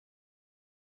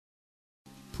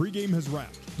pregame has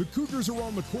wrapped. The Cougars are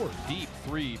on the court. Deep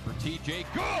three for TJ.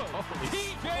 Good!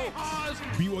 TJ Haws!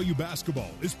 BYU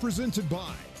basketball is presented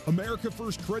by America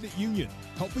First Credit Union,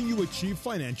 helping you achieve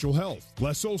financial health.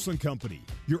 Les Olson Company,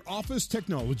 your office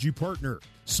technology partner.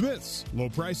 Smith's, low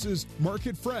prices,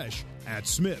 market fresh at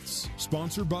Smith's.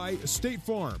 Sponsored by State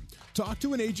Farm. Talk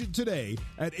to an agent today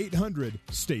at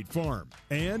 800-STATE-FARM.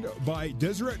 And by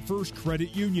Deseret First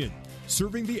Credit Union,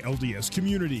 serving the LDS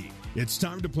community. It's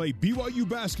time to play BYU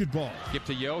basketball. Give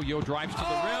to Yo. Yo drives to the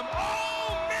rim.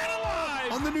 Oh, man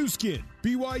alive! On the new skin,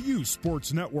 BYU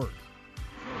Sports Network.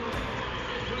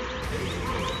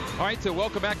 All right, so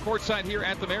welcome back courtside here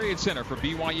at the Marriott Center for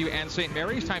BYU and St.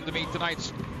 Mary's. Time to meet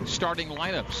tonight's starting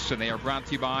lineups, and they are brought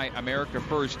to you by America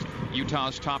First,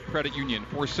 Utah's top credit union.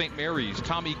 For St. Mary's,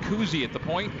 Tommy Kuhse at the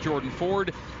point, Jordan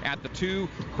Ford at the 2,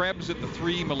 Krebs at the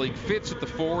 3, Malik Fitz at the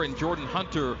 4, and Jordan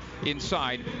Hunter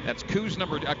inside. That's Kuhse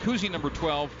number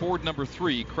 12, Ford number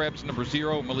 3, Krebs number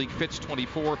 0, Malik Fitz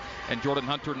 24, and Jordan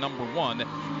Hunter number 1.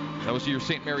 Those are your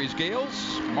St. Mary's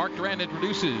Gales. Mark Durant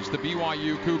introduces the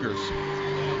BYU Cougars.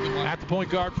 At the point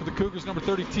guard for the Cougars, number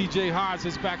 30, TJ Haws,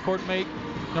 his backcourt mate.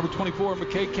 Number 24,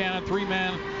 McKay Cannon,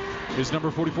 3-man. Is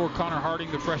number 44, Connor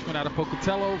Harding, the freshman out of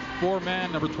Pocatello,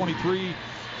 4-man. Number 23,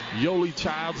 Yoli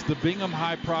Childs, the Bingham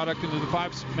High product. Into the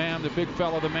 5-man, the big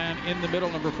fella, the man in the middle,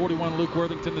 number 41, Luke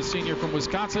Worthington, the senior from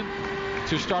Wisconsin.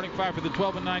 So starting 5 for the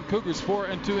 12-9 Cougars,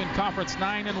 4-2 in conference,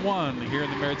 9-1 here in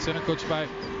the Marriott Center, coached by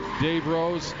Dave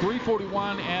Rose,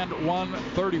 341 and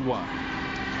 131.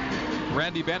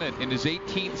 Randy Bennett in his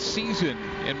 18th season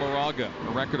in Moraga,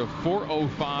 a record of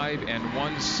 405 and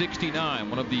 169,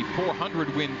 one of the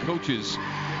 400-win coaches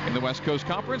in the West Coast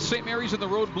Conference. St. Mary's in the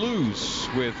road blues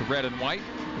with red and white.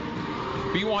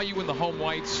 BYU in the home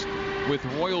whites with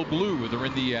royal blue. They're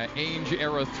in the Ainge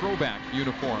era throwback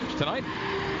uniforms tonight.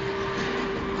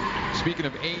 Speaking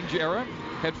of Ainge era,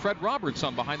 had Fred Roberts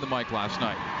on behind the mic last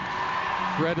night.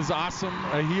 Fred is awesome,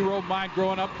 a hero of mine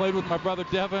growing up, played with my brother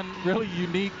Devin, really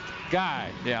unique guy.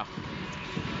 Yeah.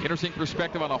 Interesting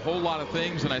perspective on a whole lot of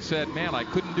things, and I said, man, I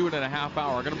couldn't do it in a half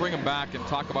hour. I'm going to bring him back and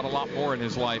talk about a lot more in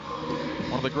his life.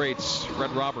 One of the greats,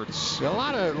 Fred Roberts. A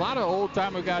lot of old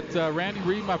time. We got Randy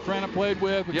Reed, my friend I played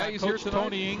with. We got he's Coach here tonight.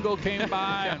 Tony Engel came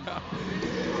by. And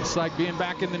it's like being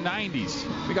back in the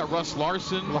 90s. We got Russ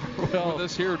Larson with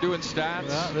us here doing stats.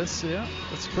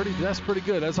 That's pretty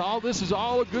good. This is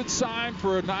all a good sign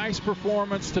for a nice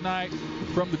performance tonight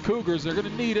from the Cougars. They're going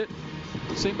to need it.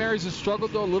 St. Mary's has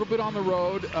struggled, though, a little bit on the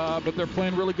road, but they're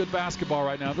playing really good basketball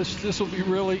right now. This will be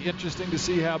really interesting to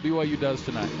see how BYU does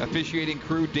tonight. Officiating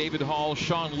crew, David Hall,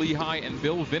 Sean Lehigh, and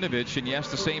Bill Vinovich. And yes,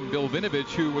 the same Bill Vinovich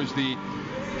who was the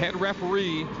head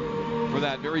referee for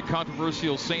that very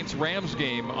controversial Saints-Rams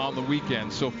game on the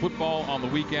weekend. So football on the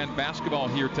weekend, basketball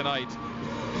here tonight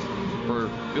for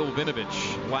Bill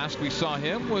Vinovich. Last we saw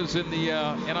him was in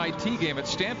the NIT game at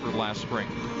Stanford last spring.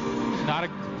 Not a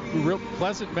real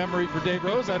pleasant memory for Dave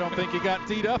Rose. I don't think he got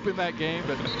teed up in that game,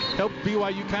 but helped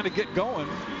BYU kind of get going.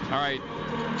 All right,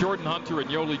 Jordan Hunter and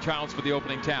Yoli Childs for the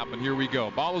opening tap, and here we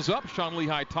go. Ball is up. Sean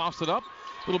Lehigh tossed it up.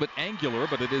 A little bit angular,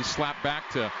 but it is slapped back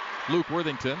to Luke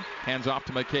Worthington. Hands off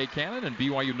to McKay Cannon, and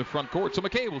BYU in the front court. So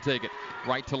McKay will take it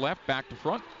right to left, back to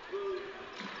front.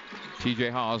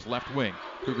 TJ Haws, left wing.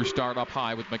 Cougars start up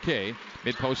high with McKay.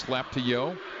 Mid-post left to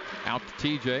Yo. Out to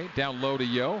TJ, down low to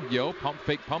Yo. Yo, pump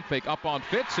fake, up on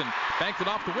Fitz, and banked it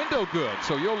off the window good.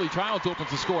 So Yoli Childs opens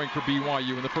the scoring for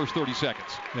BYU in the first 30 seconds.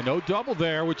 And no double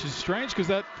there, which is strange because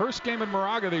that first game in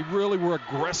Moraga, they really were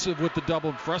aggressive with the double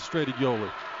and frustrated Yoli.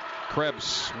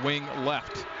 Krebs, wing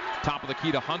left. Top of the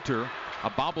key to Hunter. A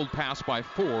bobbled pass by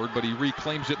Ford, but he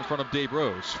reclaims it in front of Dave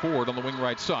Rose. Ford on the wing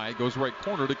right side, goes right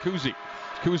corner to Kuhse.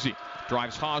 Kuhse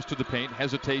drives Haws to the paint,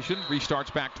 hesitation,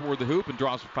 restarts back toward the hoop, and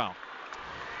draws a foul.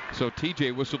 So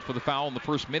TJ whistled for the foul in the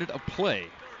first minute of play.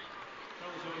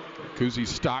 Kuhse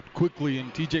stopped quickly,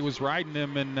 and TJ was riding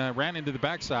him and ran into the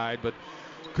backside. But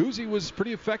Kuhse was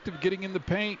pretty effective getting in the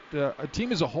paint. A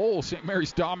team as a whole, St.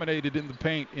 Mary's dominated in the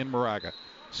paint in Moraga.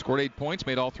 Scored 8 points,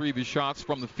 made all 3 of his shots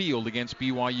from the field against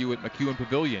BYU at McEwen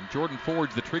Pavilion. Jordan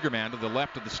Ford's the trigger man to the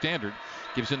left of the standard.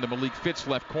 Gives in to Malik Fitz,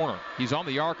 left corner. He's on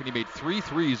the arc, and he made 3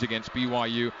 threes against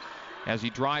BYU as he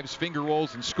drives, finger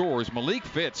rolls, and scores. Malik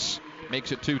Fitz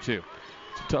makes it 2-2.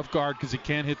 It's a tough guard because he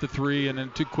can't hit the 3, and then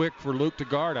too quick for Luke to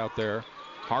guard out there.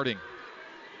 Harding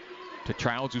to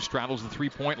Childs, who straddles the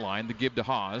three-point line. The give to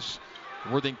Haws.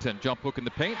 Worthington, jump hook in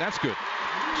the paint. That's good.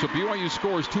 So BYU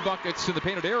scores 2 buckets in the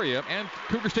painted area, and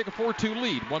Cougars take a 4-2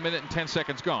 lead. 1 minute and 10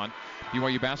 seconds gone.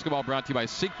 BYU basketball brought to you by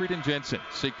Siegfried & Jensen.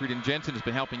 Siegfried & Jensen has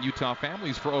been helping Utah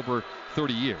families for over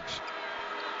 30 years.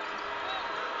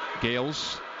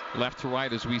 Gales left to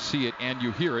right as we see it and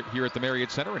you hear it here at the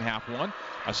Marriott Center in half one.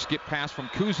 A skip pass from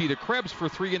Kuzi to Krebs for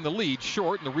three in the lead,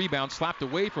 short, and the rebound slapped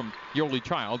away from Yoli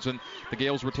Childs, and the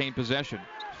Gales retain possession.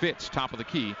 Fitz, top of the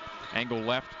key, angle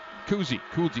left, Kuzi.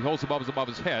 Kuzi holds the ball above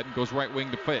his head and goes right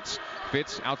wing to Fitz.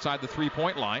 Fitz outside the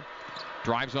three-point line,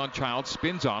 drives on Childs,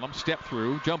 spins on him, step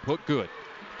through, jump hook, good.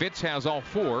 Fitz has all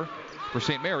four for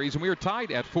St. Mary's, and we are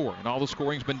tied at 4, and all the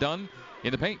scoring's been done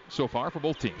in the paint so far for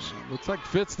both teams. Looks like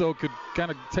Fitz, though, could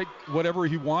kind of take whatever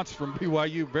he wants from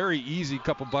BYU. Very easy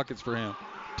couple buckets for him.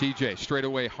 TJ straight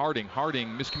away. Harding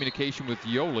miscommunication with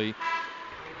Yoli.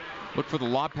 Looked for the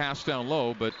lob pass down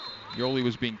low, but Yoli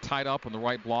was being tied up on the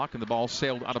right block, and the ball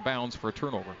sailed out of bounds for a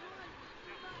turnover.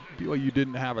 BYU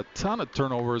didn't have a ton of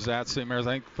turnovers at St. Mary's,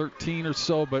 I think 13 or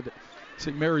so, but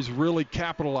St. Mary's really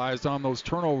capitalized on those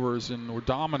turnovers and were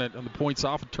dominant on the points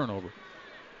off of turnover.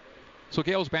 So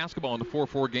Gales basketball in the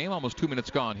 4-4 game, almost 2 minutes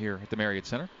gone here at the Marriott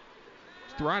Center.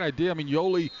 It's the right idea. I mean,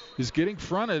 Yoli is getting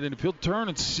fronted, and if he'll turn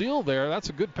and seal there, that's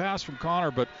a good pass from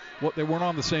Connor, but they weren't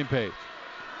on the same page.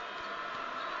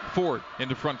 Ford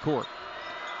into front court.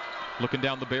 Looking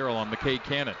down the barrel on McKay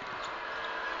Cannon.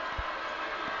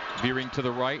 Veering to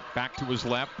the right, back to his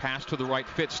left, pass to the right,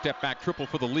 Fitz, step back, triple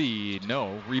for the lead.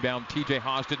 No, rebound, TJ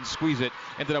Haas didn't squeeze it,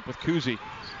 ended up with Kuzi.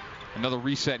 Another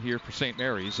reset here for St.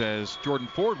 Mary's as Jordan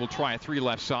Ford will try a three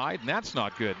left side, and that's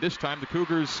not good. This time the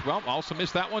Cougars, also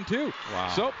missed that one too. Wow.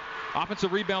 So,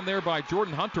 offensive rebound there by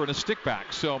Jordan Hunter and a stick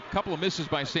back. So, a couple of misses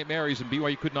by St. Mary's, and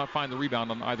BYU could not find the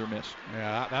rebound on either miss.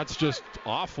 Yeah, that's just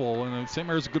awful. And St.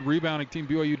 Mary's is a good rebounding team.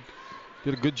 BYU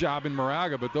did a good job in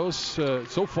Moraga, but those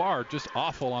so far just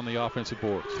awful on the offensive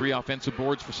boards. 3 offensive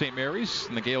boards for St. Mary's,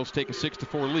 and the Gales take a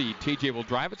 6-4 lead. TJ will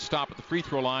drive it, stop at the free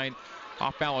throw line.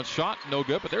 Off-balance shot, no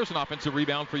good, but there's an offensive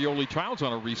rebound for Yoli Childs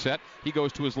on a reset. He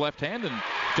goes to his left hand and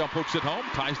jump hooks it home,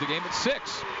 ties the game at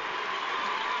 6.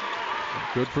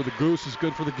 Good for the Goose is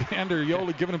good for the Gander.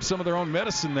 Yoli giving him some of their own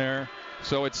medicine there.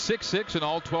 So it's 6-6 and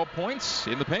all 12 points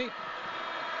in the paint.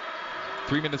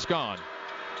 3 minutes gone.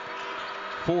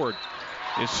 Ford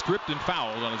is stripped and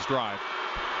fouled on his drive.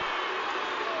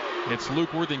 It's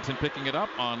Luke Worthington picking it up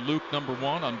on Luke number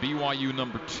 1 on BYU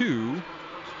number 2.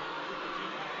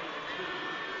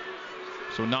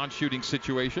 So non-shooting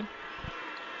situation.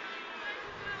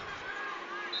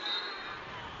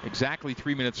 Exactly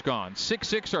 3 minutes gone.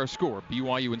 6-6 our score,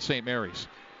 BYU and St. Mary's.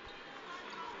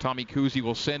 Tommy Kuzi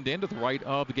will send in to the right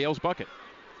of the Gales bucket.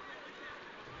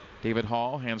 David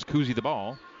Hall hands Kuzi the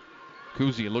ball.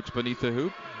 Kuzi looks beneath the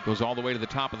hoop, goes all the way to the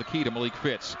top of the key to Malik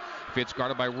Fitz. Fitz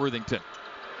guarded by Worthington.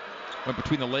 Went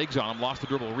between the legs on him, lost the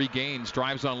dribble, regains,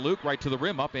 drives on Luke, right to the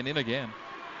rim, up and in again.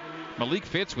 Malik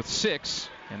Fitz with 6,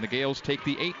 and the Gales take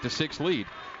the 8-6 lead.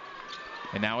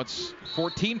 And now it's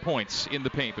 14 points in the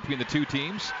paint between the two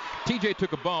teams. TJ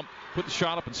took a bump, put the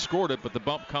shot up and scored it, but the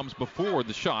bump comes before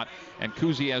the shot, and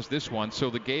Kuzi has this one. So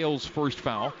the Gales' first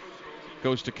foul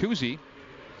goes to Kuzi.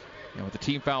 And with the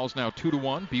team fouls now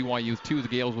 2-1, BYU with 2, the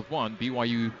Gales with 1.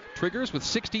 BYU triggers with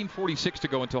 16:46 to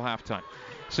go until halftime.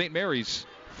 St. Mary's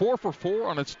 4 for 4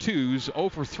 on its 2s, 0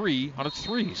 for 3 on its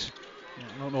 3s.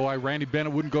 I don't know why Randy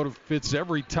Bennett wouldn't go to Fitz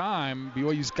every time.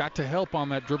 BYU's got to help on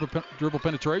that dribble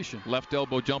penetration. Left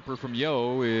elbow jumper from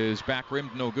Yo is back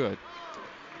rimmed, no good.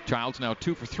 Childs now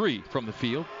 2 for 3 from the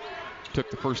field. Took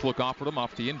the first look offered him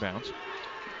off the inbounds.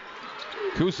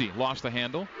 Kuzi lost the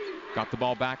handle. Got the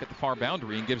ball back at the far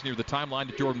boundary and gives near the timeline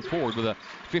to Jordan Ford with a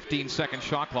 15-second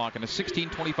shot clock and a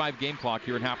 16:25 game clock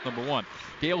here in half number 1.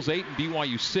 Gales 8 and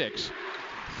BYU 6.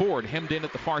 Ford hemmed in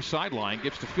at the far sideline,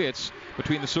 gives to Fitz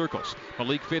between the circles.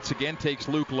 Malik Fitz again takes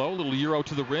Luke low, little Euro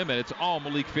to the rim, and it's all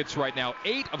Malik Fitz right now.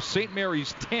 8 of St.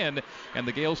 Mary's 10, and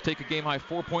the Gales take a game-high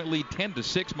 4-point lead,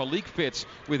 10-6. Malik Fitz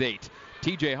with 8.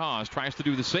 TJ Haas tries to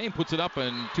do the same, puts it up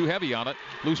and too heavy on it.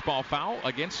 Loose ball foul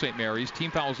against St. Mary's.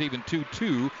 Team fouls even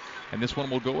 2-2. And this one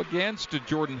will go against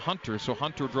Jordan Hunter. So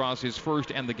Hunter draws his first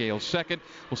and the Gales' second.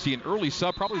 We'll see an early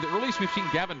sub, probably the earliest we've seen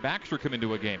Gavin Baxter come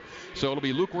into a game. So it'll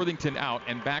be Luke Worthington out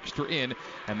and Baxter in.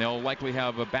 And they'll likely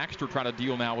have Baxter try to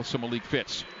deal now with some Malik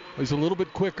Fitz. He's a little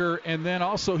bit quicker, and then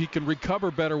also he can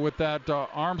recover better with that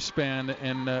arm span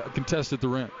and contest at the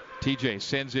rim. TJ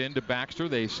sends in to Baxter.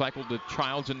 They cycle to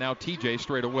Childs and now TJ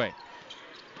straight away.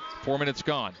 4 minutes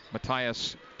gone.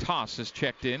 Matthias Toss is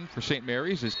checked in for St.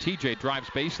 Mary's as TJ drives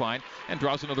baseline and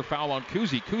draws another foul on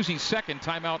Kuzi. Kuzi's second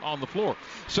timeout on the floor.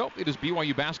 So it is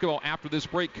BYU basketball after this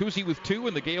break. Kuzi with 2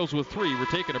 and the Gales with 3. We're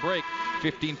taking a break.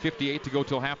 15:58 to go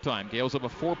till halftime. Gales have a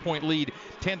 4-point lead,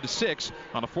 10-6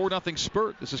 on a 4-0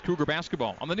 spurt. This is Cougar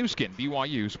basketball on the new skin,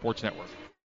 BYU Sports Network.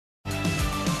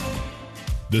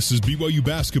 This is BYU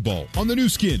basketball on the new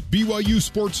skin, BYU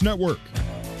Sports Network.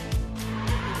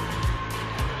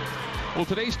 Well,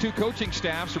 today's two coaching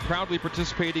staffs are proudly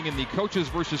participating in the Coaches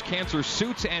vs. Cancer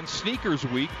Suits and Sneakers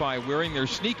Week by wearing their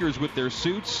sneakers with their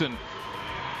suits and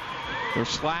their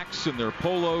slacks and their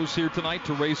polos here tonight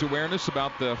to raise awareness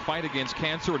about the fight against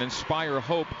cancer and inspire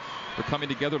hope. They're coming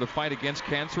together to fight against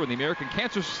cancer and the American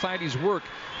Cancer Society's work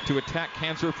to attack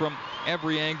cancer from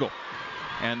every angle.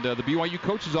 And the BYU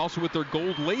coaches also with their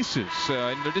gold laces.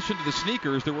 In addition to the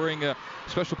sneakers, they're wearing a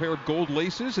special pair of gold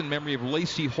laces in memory of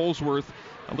Lacey Holsworth,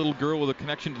 a little girl with a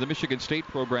connection to the Michigan State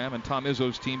program and Tom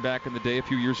Izzo's team back in the day a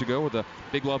few years ago with a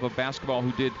big love of basketball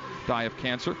who did die of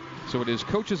cancer. So it is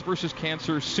Coaches vs.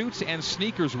 Cancer Suits and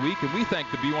Sneakers Week, and we thank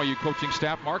the BYU coaching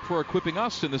staff, Mark, for equipping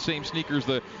us in the same sneakers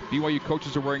the BYU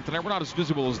coaches are wearing tonight. We're not as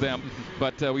visible as them,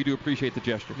 but we do appreciate the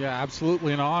gesture. Yeah,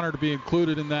 absolutely. An honor to be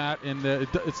included in that. And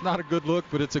it's not a good look,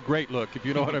 but it's a great look, if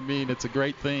you know what I mean. It's a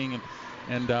great thing,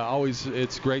 and always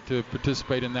it's great to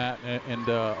participate in that, and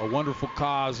a wonderful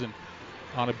cause, and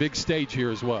on a big stage here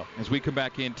as well. As we come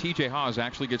back in, TJ Haas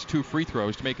actually gets 2 free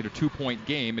throws to make it a 2-point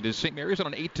game. It is St. Mary's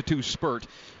on an 8-2 spurt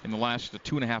in the last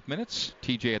 2.5 minutes.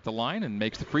 TJ at the line and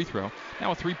makes the free throw.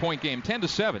 Now a 3-point game,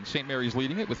 10-7. St. Mary's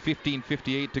leading it with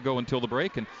 15:58 to go until the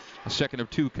break, and a second of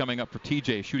 2 coming up for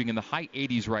TJ, shooting in the high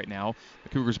 80s right now. The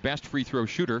Cougars' best free throw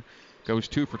shooter goes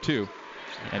 2 for 2.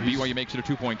 And BYU makes it a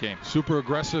 2-point game. Super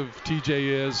aggressive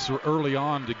TJ is early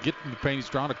on to get in the paint. He's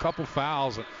drawn a couple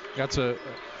fouls. That's a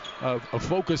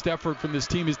focused effort from this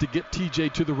team is to get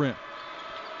TJ to the rim.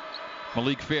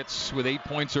 Malik Fitz with 8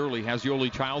 points early, has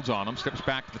Yoli Childs on him, steps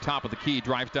back to the top of the key,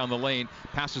 drives down the lane,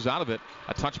 passes out of it.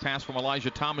 A touch pass from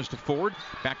Elijah Thomas to Ford.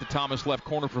 Back to Thomas, left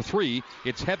corner for 3.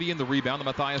 It's heavy in the rebound to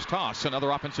Matthias Toss. Another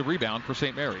offensive rebound for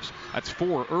St. Mary's. That's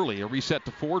 4 early. A reset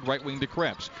to Ford, right wing to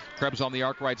Krebs. Krebs on the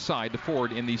arc right side to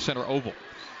Ford in the center oval.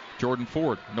 Jordan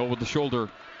Ford, no with the shoulder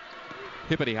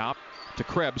hippity hop to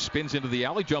Krebs, spins into the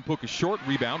alley. Jump hook is short.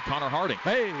 Rebound, Connor Harding.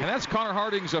 Hey. And that's Connor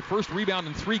Harding's first rebound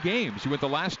in 3 games. He went the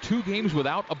last 2 games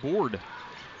without a board.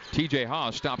 TJ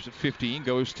Haas stops at 15,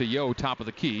 goes to Yo, top of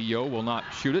the key. Yo will not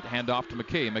shoot it. Hand off to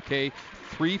McKay. McKay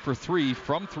 3 for 3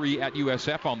 from 3 at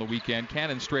USF on the weekend.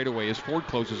 Cannon straight away as Ford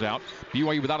closes out.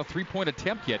 BYU without a 3-point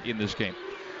attempt yet in this game.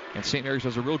 And St. Mary's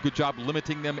does a real good job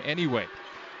limiting them anyway.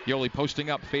 Yoli posting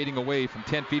up, fading away from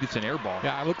 10 feet. It's an air ball.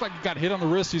 Yeah, it looked like he got hit on the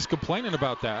wrist. He's complaining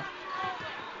about that.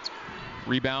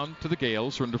 Rebound to the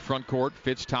Gales. Run to front court.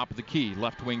 Fitz top of the key.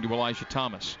 Left wing to Elijah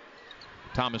Thomas.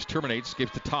 Thomas terminates.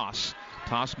 Gives to Toss.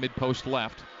 Toss mid-post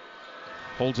left.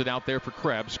 Holds it out there for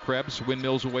Krebs. Krebs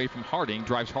windmills away from Harding.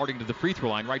 Drives Harding to the free throw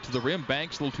line. Right to the rim.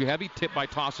 Banks a little too heavy. Tip by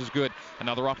Toss is good.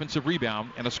 Another offensive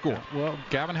rebound and a score. Well,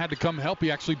 Gavin had to come help.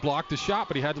 He actually blocked the shot,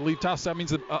 but he had to leave Toss. That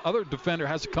means the other defender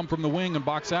has to come from the wing and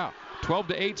box out.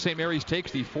 12-8. St. Mary's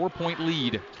takes the 4-point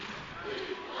lead.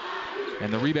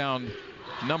 And the rebound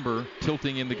number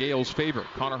tilting in the Gales' favor.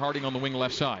 Connor Harding on the wing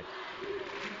left side.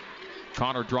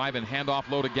 Connor driving, handoff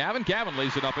low to Gavin. Gavin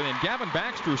lays it up and in. Gavin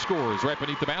Baxter scores right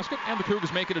beneath the basket, and the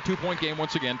Cougars make it a 2-point game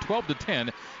once again,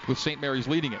 12-10, with St. Mary's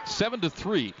leading it.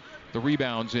 7-3, the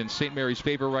rebounds in St. Mary's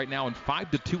favor right now, and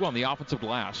 5-2 on the offensive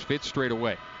glass. Fitz straight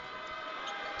away.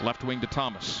 Left wing to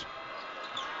Thomas.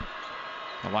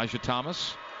 Elijah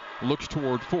Thomas looks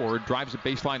toward Ford, drives the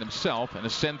baseline himself, and a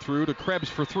send through to Krebs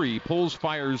for 3. Pulls,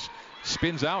 fires,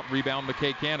 spins out, rebound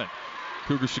McKay Cannon.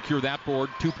 Cougars secure that board,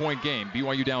 2-point game.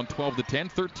 BYU down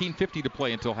 12-10, 13:50 to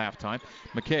play until halftime.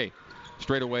 McKay,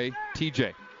 straight away,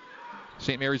 TJ.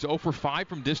 St. Mary's 0 for 5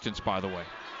 from distance, by the way.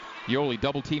 Yoli,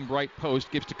 double team right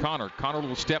post, gives to Connor. Connor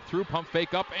will step through, pump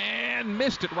fake up, and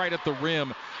missed it right at the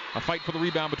rim. A fight for the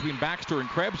rebound between Baxter and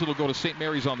Krebs. It'll go to St.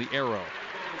 Mary's on the arrow.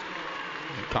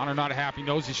 Connor not happy,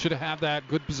 knows he should have had that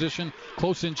good position.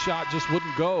 Close in shot, just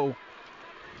wouldn't go.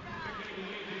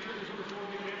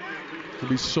 There'll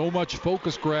be so much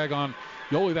focus, Greg, on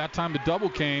Yoli. That time the double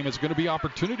came. It's going to be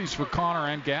opportunities for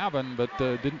Connor and Gavin, but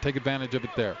didn't take advantage of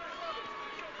it there.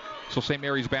 So St.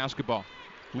 Mary's basketball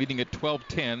leading at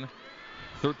 12-10,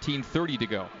 13:30 to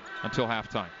go until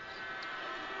halftime.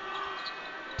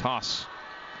 Toss,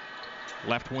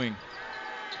 left wing.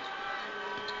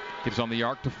 Gives on the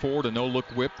arc to Ford, a no-look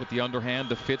whip with the underhand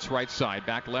to Fitz right side.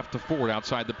 Back left to Ford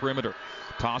outside the perimeter.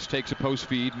 Toss takes a post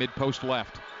feed, mid-post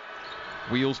left.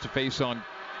 Wheels to face on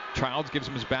Childs, gives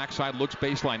him his backside, looks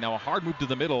baseline. Now a hard move to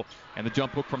the middle, and the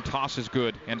jump hook from Toss is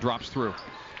good and drops through.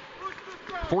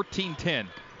 14-10.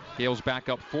 Gales back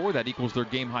up 4. That equals their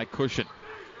game-high cushion.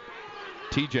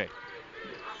 TJ,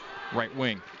 right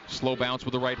wing. Slow bounce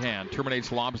with the right hand.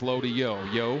 Terminates, lobs low to Yo.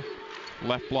 Yo,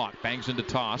 left block. Bangs into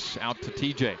Toss. Out to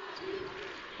TJ.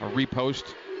 A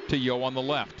repost to Yo on the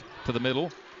left. To the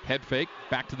middle. Head fake.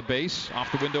 Back to the base.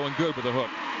 Off the window and good with a hook.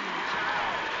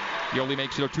 Yoli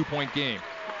makes it a 2-point game.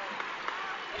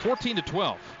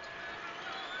 14-12.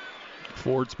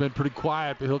 Ford's been pretty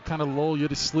quiet, but he'll kind of lull you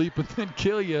to sleep and then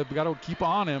kill you. We got to keep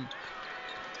on him.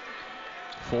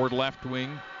 Ford left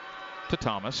wing to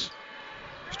Thomas.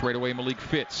 Straight away, Malik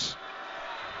Fitz.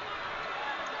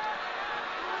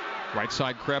 Right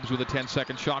side, Krebs with a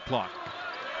 10-second shot clock.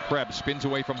 Krebs spins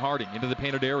away from Harding into the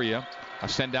painted area. A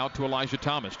send out to Elijah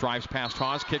Thomas. Drives past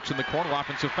Haas, kicks in the corner.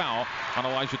 Offensive foul on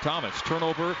Elijah Thomas.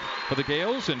 Turnover for the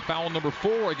Gales, and foul number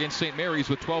 4 against St. Mary's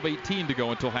with 12:18 to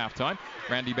go until halftime.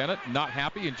 Randy Bennett not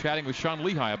happy and chatting with Sean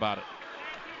Lehigh about it.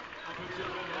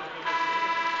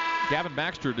 Gavin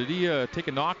Baxter, did he take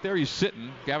a knock there? He's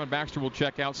sitting. Gavin Baxter will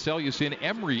check out. Celius in,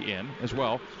 Emery in as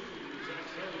well,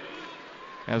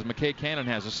 as McKay Cannon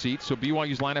has a seat. So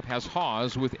BYU's lineup has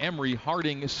Haas with Emery,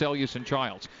 Harding, Celius, and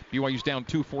Childs. BYU's down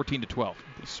 2, 14-12.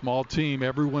 Small team.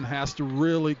 Everyone has to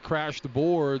really crash the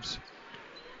boards.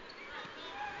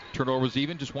 Turnovers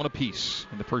even, just one apiece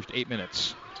in the first 8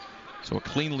 minutes. So a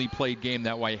cleanly played game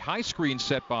that way. High screen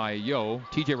set by Yo.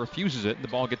 TJ refuses it, and the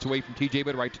ball gets away from TJ,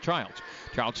 but right to Childs.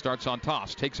 Childs starts on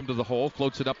toss, takes him to the hole,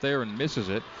 floats it up there, and misses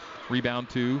it. Rebound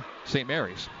to St.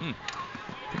 Mary's. I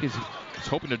think he's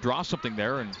hoping to draw something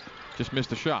there and just missed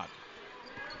the shot.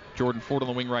 Jordan Ford on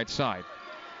the wing right side.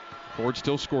 Ford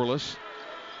still scoreless.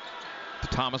 To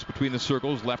Thomas between the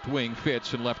circles, left wing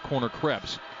Fitz, and left corner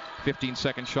Krebs.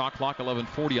 15-second shot clock,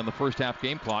 11:40 on the first half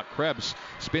game clock. Krebs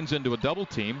spins into a double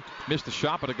team, missed the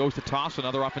shot, but it goes to toss.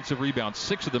 Another offensive rebound,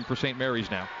 6 of them for St. Mary's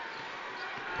now.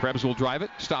 Krebs will drive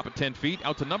it, stop at 10 feet,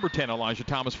 out to number 10, Elijah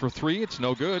Thomas for 3. It's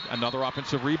no good. Another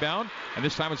offensive rebound, and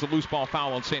this time it's a loose ball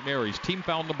foul on St. Mary's. Team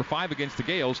foul number 5 against the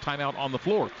Gales. Timeout on the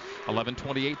floor.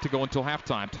 11:28 to go until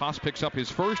halftime. Toss picks up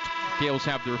his first. Gales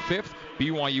have their 5th.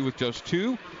 BYU with just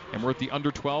 2. And we're at the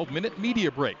under 12-minute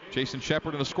media break. Jason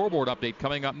Shepard and a scoreboard update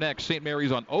coming up next. St.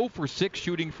 Mary's on 0 for 6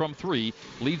 shooting from 3.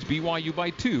 Leads BYU by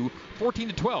 2,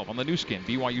 14-12 on the new skin,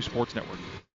 BYU Sports Network.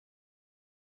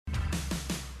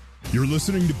 You're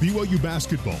listening to BYU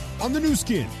Basketball on the new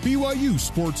skin, BYU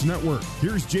Sports Network.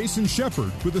 Here's Jason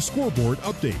Shepard with a scoreboard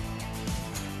update.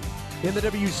 In the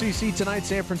WCC tonight,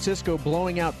 San Francisco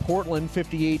blowing out Portland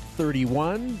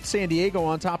 58-31. San Diego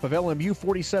on top of LMU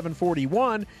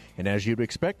 47-41. And as you'd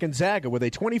expect, Gonzaga with a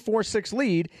 24-6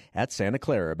 lead at Santa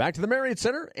Clara. Back to the Marriott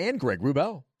Center and Greg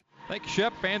Wrubell. Thank you,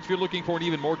 Shep. Fans, if you're looking for an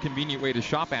even more convenient way to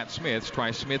shop at Smith's, try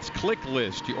Smith's Click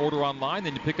List. You order online,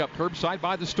 then you pick up curbside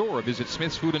by the store. Visit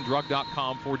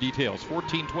smithsfoodanddrug.com for details.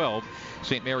 14-12,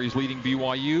 St. Mary's leading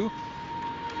BYU.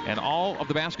 And all of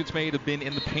the baskets made have been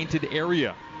in the painted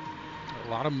area. A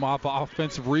lot of them off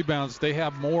offensive rebounds. They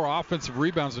have more offensive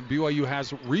rebounds than BYU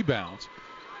has rebounds.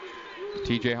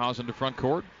 TJ Haas into front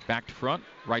court, back to front,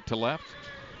 right to left.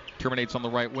 Terminates on the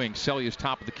right wing. Celius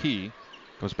top of the key.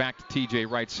 Goes back to TJ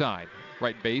right side.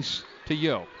 Right base to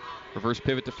Yo. Reverse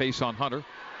pivot to face on Hunter.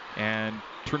 And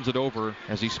turns it over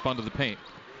as he spun to the paint.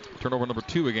 Turnover number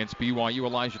 2 against BYU.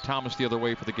 Elijah Thomas the other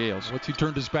way for the Gales. Once he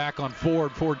turned his back on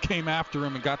Ford, Ford came after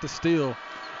him and got the steal.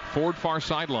 Ford far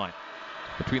sideline.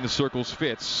 Between the circles,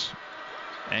 Fitz.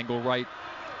 Angle right,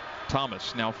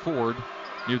 Thomas. Now Ford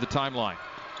near the timeline.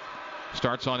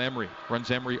 Starts on Emery.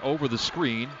 Runs Emery over the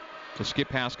screen. The skip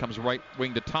pass comes right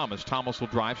wing to Thomas. Thomas will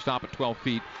drive, stop at 12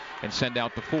 feet, and send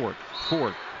out to Ford.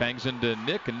 Ford bangs into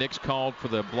Nick, and Nick's called for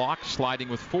the block, sliding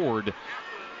with Ford.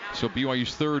 So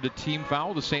BYU's 3rd team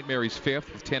foul to St. Mary's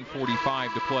 5th with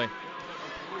 10:45 to play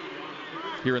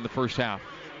here in the first half.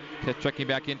 Checking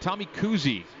back in, Tommy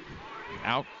Kuzi.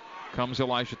 Out comes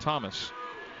Elijah Thomas.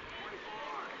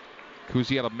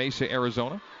 Kuzi out of Mesa,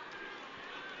 Arizona.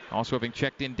 Also having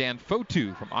checked in Dan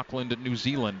Fotu from Auckland, New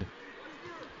Zealand.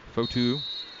 Fotu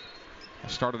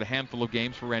has started a handful of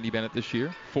games for Randy Bennett this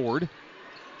year. Ford,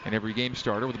 and every game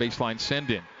starter with a baseline send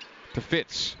in to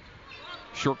Fitz.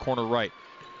 Short corner right.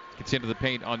 Gets into the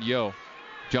paint on Yo.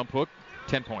 Jump hook,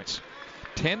 10 points.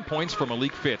 10 points from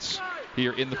Malik Fitz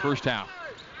here in the first half.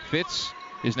 Fitz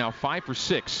is now 5 for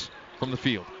 6 from the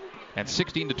field. At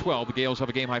 16-12, the Gales have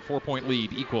a game-high 4-point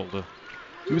lead equaled.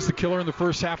 He was the killer in the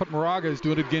first half at Moraga. He's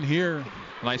doing it again here.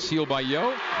 Nice seal by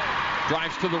Yo.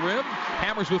 Drives to the rim.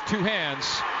 Hammers with 2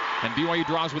 hands. And BYU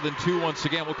draws within 2 once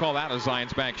again. We'll call that a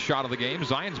Zions Bank shot of the game.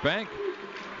 Zions Bank,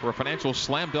 for a financial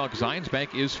slam dunk, Zions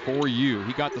Bank is for you.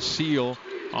 He got the seal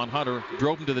on Hunter.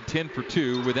 Drove him to the 10 for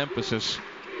 2 with emphasis.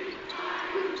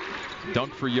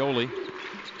 Dunk for Yoli.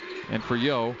 And for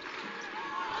Yo,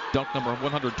 dunk number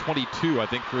 122, I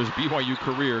think, for his BYU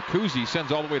career. Kuzi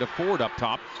sends all the way to Ford up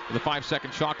top with a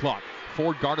 5-second shot clock.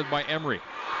 Ford guarded by Emery.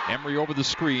 Emery over the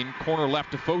screen, corner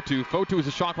left to Fotu. Fotu, as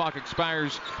the shot clock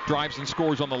expires, drives and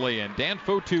scores on the lay-in. Dan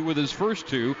Fotu with his first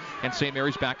 2, and St.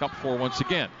 Mary's back up 4 once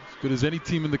again. As good as any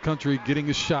team in the country getting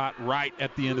a shot right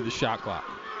at the end of the shot clock.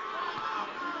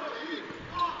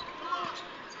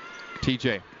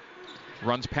 TJ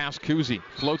runs past Kuzi,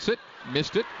 floats it,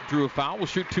 missed it, drew a foul, will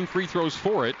shoot 2 free throws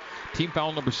for it. Team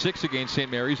foul number 6 against St.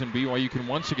 Mary's, and BYU can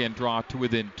once again draw to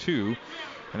within 2.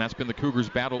 And that's been the Cougars'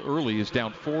 battle early, is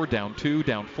down 4, down 2,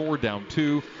 down 4, down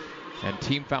 2. And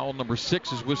team foul number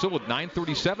 6 is whistled with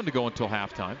 9:37 to go until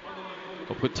halftime.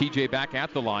 They'll put TJ back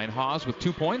at the line. Haas with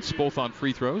 2 points, both on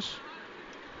free throws.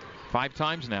 5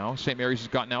 times now, St. Mary's has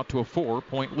gotten out to a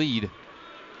 4-point lead.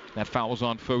 That foul was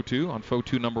on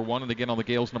Fotu number 1, and again on the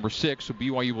Gales number 6. So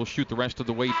BYU will shoot the rest of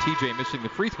the way. TJ missing the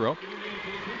free throw.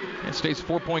 And stays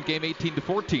 4-point game,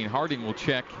 18-14. Harding will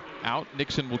check out.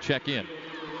 Nixon will check in.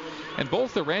 And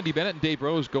both Randy Bennett and Dave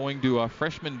Rose going to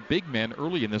freshman big men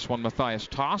early in this one. Matthias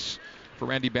Toss for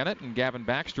Randy Bennett and Gavin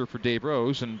Baxter for Dave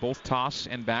Rose. And both Toss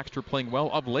and Baxter playing well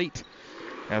of late,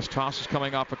 as Toss is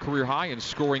coming off a career high in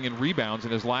scoring and rebounds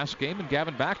in his last game. And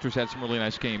Gavin Baxter's had some really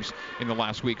nice games in the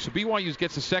last week. So BYU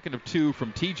gets a second of 2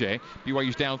 from TJ.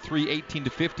 BYU's down 3,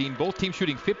 18-15. Both teams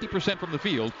shooting 50% from the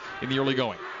field in the early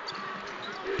going.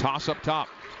 Toss up top.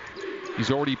 He's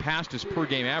already passed his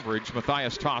per-game average.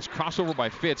 Matthias Toss, crossover by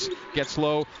Fitz, gets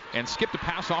low and skipped a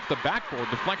pass off the backboard.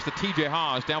 Deflects to TJ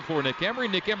Haas, down floor Nick Emery.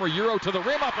 Nick Emery, Euro to the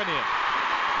rim, up and in.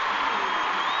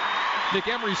 Nick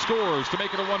Emery scores to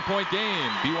make it a 1-point game.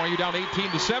 BYU down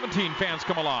 18-17. Fans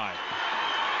come alive.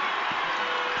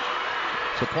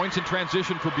 So points in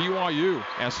transition for BYU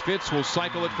as Fitz will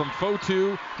cycle it from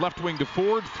Fotu, left wing to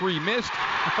Ford, 3 missed.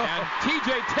 And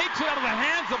TJ takes it out of the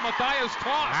hands of Matthias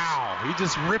Toss. Wow, he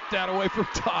just ripped that away from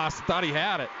Toss. Thought he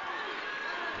had it.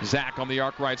 Zach on the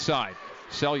arc right side.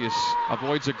 Celius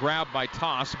avoids a grab by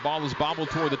Toss. Ball is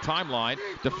bobbled toward the timeline.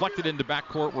 Deflected into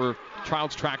backcourt where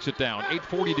Childs tracks it down.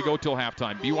 8:40 to go till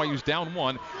halftime. BYU's down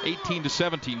 1,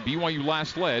 18-17. BYU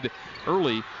last led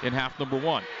early in half number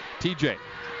 1. TJ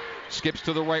skips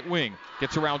to the right wing.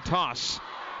 Gets around Toss.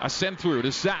 A send through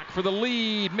to Zach for the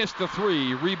lead. Missed the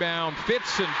 3. Rebound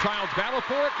Fitz and Childs battle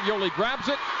for it. Yoli grabs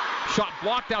it. Shot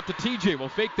blocked out to TJ. Will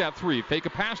fake that 3. Fake a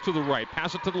pass to the right.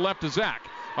 Pass it to the left to Zach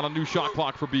on a new shot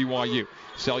clock for BYU.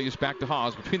 Celius back to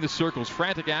Haas between the circles.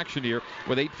 Frantic action here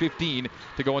with 8:15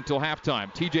 to go until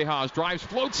halftime. TJ Haas drives,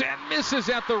 floats, and misses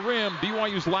at the rim.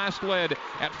 BYU's last led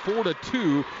at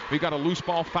 4-2. We got a loose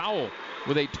ball foul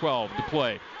with 8:12 to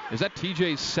play. Is that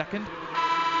TJ's second?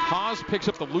 Haas picks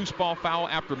up the loose ball foul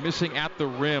after missing at the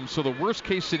rim. So the worst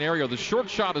case scenario, the short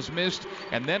shot is missed,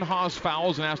 and then Haas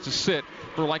fouls and has to sit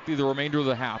for likely the remainder of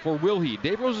the half. Or will he?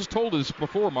 Dave Rose has told us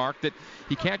before, Mark, that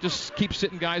he can't just keep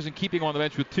sitting guys and keeping on the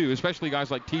bench with 2, especially guys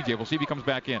like TJ. We'll see if he comes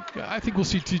back in. Yeah, I think we'll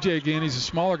see TJ again. He's a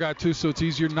smaller guy, too, so it's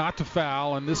easier not to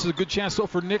foul. And this is a good chance, though,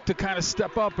 for Nick to kind of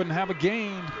step up and have a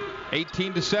game.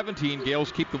 18-17.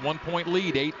 Gales keep the 1-point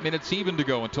lead. 8 minutes even to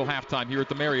go until halftime here at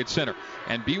the Marriott Center.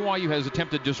 And BYU has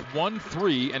attempted just 1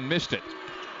 3 and missed it.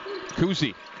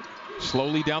 Kuzi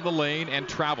slowly down the lane and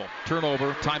travel.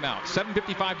 Turnover, timeout.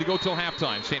 7:55 to go till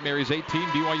halftime. St. Mary's 18,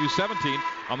 BYU 17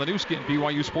 on the new skin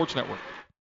BYU Sports Network.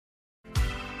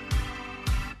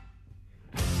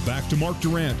 Back to Mark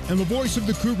Durrant and the voice of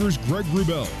the Cougars, Greg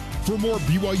Wrubell, for more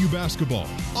BYU basketball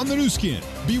on the new skin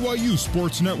BYU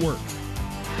Sports Network.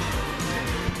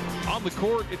 On the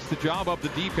court, it's the job of the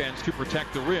defense to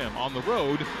protect the rim. On the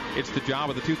road, it's the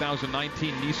job of the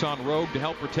 2019 Nissan Rogue to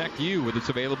help protect you with its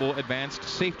available advanced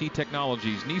safety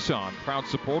technologies. Nissan, proud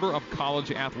supporter of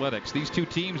college athletics. These two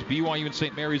teams, BYU and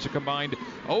St. Mary's, are combined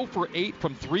 0 for 8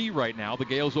 from 3 right now. The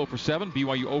Gales 0 for 7,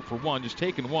 BYU 0 for 1, just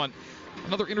taken 1.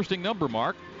 Another interesting number,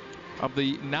 Mark. Of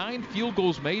the 9 field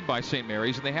goals made by St.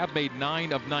 Mary's, and they have made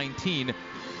 9 of 19,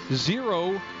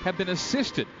 0 have been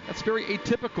assisted. That's very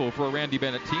atypical for a Randy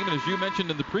Bennett team. And as you mentioned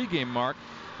in the pregame, Mark,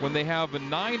 when they have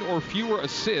 9 or fewer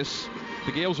assists,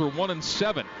 the Gales are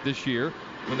 1-7 this year.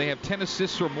 When they have 10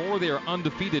 assists or more, they are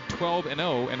undefeated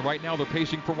 12-0. And right now they're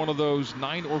pacing for one of those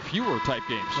 9 or fewer type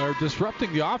games. They're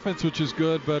disrupting the offense, which is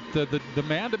good, but the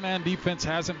man-to-man defense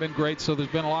hasn't been great. So there's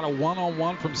been a lot of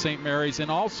one-on-one from St. Mary's.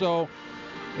 And also,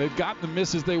 they've gotten the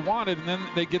misses they wanted, and then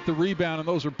they get the rebound, and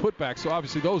those are putbacks. So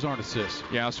obviously those aren't assists.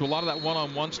 Yeah, so a lot of that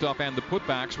one-on-one stuff and the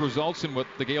putbacks results in what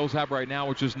the Gales have right now,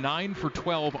 which is 9 for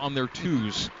 12 on their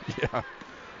 2s. Yeah.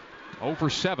 0 for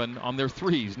 7 on their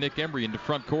 3s. Nick Emery into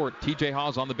front court. TJ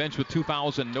Haas on the bench with 2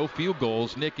 fouls and no field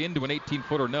goals. Nick into an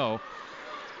 18-footer, no.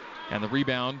 And the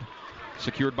rebound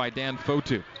secured by Dan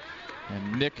Fotu.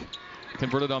 And Nick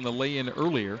converted on the lay-in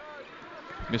earlier,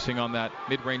 missing on that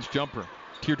mid-range jumper.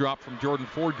 Teardrop from Jordan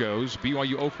Ford goes.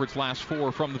 BYU 0 for its last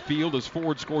 4 from the field as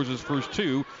Ford scores his first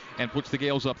 2 and puts the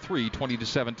Gales up 3,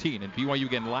 20-17. And BYU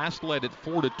again last led at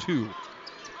 4-2.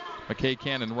 McKay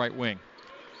Cannon right wing.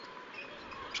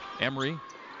 Emery,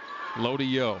 low to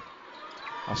Yo.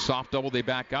 A soft double they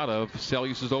back out of.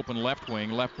 Sellius is open left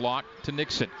wing, left block to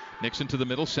Nixon. Nixon to the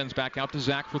middle, sends back out to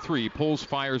Zach for three. Pulls,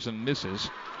 fires, and misses.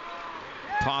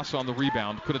 Toss on the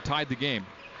rebound. Could have tied the game.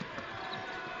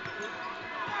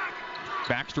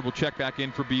 Baxter will check back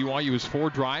in for BYU. His 4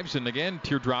 drives, and again,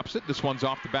 teardrops it. This one's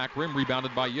off the back rim,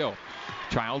 rebounded by Yo.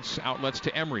 Childs outlets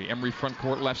to Emery. Emery front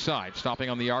court left side. Stopping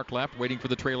on the arc left, waiting for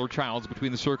the trailer Childs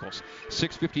between the circles.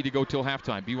 6:50 to go till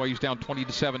halftime. BYU's down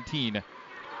 20-17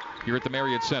 here at the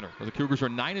Marriott Center. The Cougars are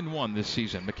 9-1 this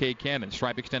season. McKay Cannon,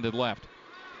 stripe extended left.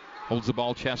 Holds the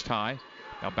ball chest high.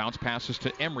 Now bounce passes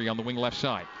to Emery on the wing left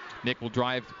side. Nick will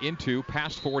drive into,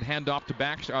 pass forward, hand off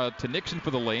to Nixon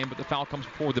for the lane, but the foul comes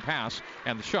before the pass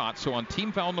and the shot. So on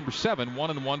team foul number 7,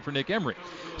 1-1 for Nick Emery.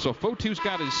 So Fotu's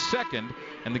got his second,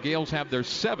 and the Gales have their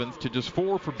 7th to just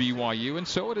 4 for BYU, and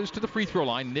so it is to the free throw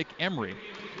line, Nick Emery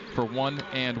for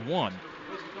 1-1.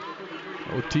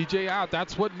 Oh, TJ out.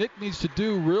 That's what Nick needs to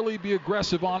do. Really be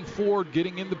aggressive on Ford,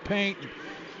 getting in the paint.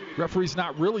 Referee's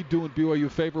not really doing BYU a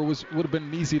favor. Would have been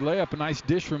an easy layup, a nice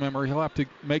dish from Emery. He'll have to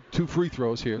make 2 free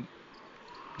throws here.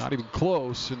 Not even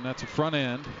close, and that's a front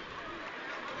end.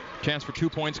 Chance for 2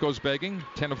 points goes begging.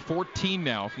 10 of 14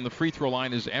 now from the free throw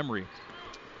line is Emery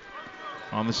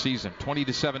on the season.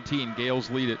 20-17.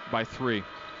 Gales lead it by 3.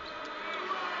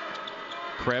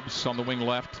 Krebs on the wing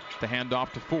left. The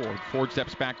handoff to Ford. Ford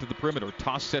steps back to the perimeter.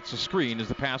 Toss sets a screen as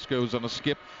the pass goes on a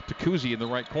skip to Kuzi in the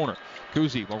right corner.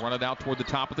 Kuzi will run it out toward the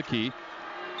top of the key.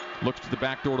 Looks to the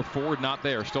back door to Ford. Not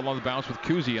there. Still on the bounce with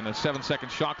Kuzi and a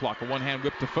 7-second shot clock. A one-hand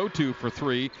whip to Fotu for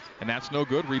 3. And that's no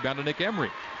good. Rebound to Nick Emery.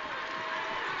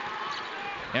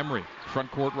 Emery,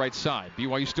 front court right side.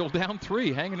 BYU still down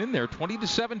 3. Hanging in there.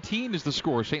 20-17 is the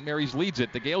score. St. Mary's leads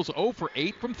it. The Gales 0 for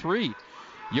 8 from 3.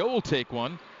 Yo will take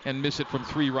one and miss it from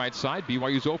 3 right side.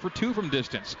 BYU's 0 for 2 from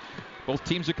distance. Both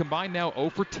teams are combined now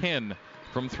 0 for 10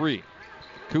 from 3.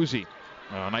 Kuzi,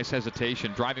 nice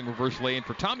hesitation. Driving reverse lay-in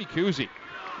for Tommy Kuzi.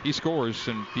 He scores,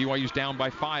 and BYU's down by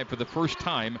 5 for the first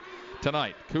time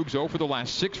tonight. Cougs 0 for the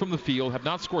last 6 from the field. Have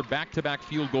not scored back-to-back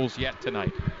field goals yet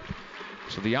tonight.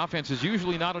 So the offense is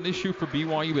usually not an issue for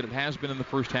BYU, but it has been in the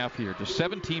first half here. Just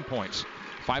 17 points.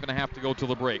 5.5 to go till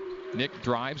the break. Nick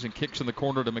drives and kicks in the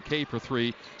corner to McKay for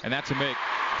 3, and that's a make.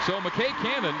 So McKay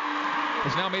Cannon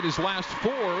has now made his last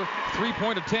 4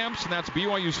 3-point attempts, and that's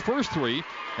BYU's first 3.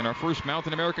 And our first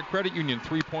Mountain America Credit Union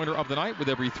 3-pointer of the night. With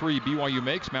every 3 BYU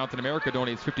makes, Mountain America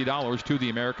donates $50 to the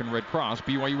American Red Cross.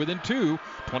 BYU within 2,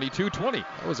 22-20.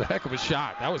 That was a heck of a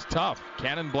shot. That was tough.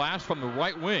 Cannon blast from the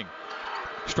right wing.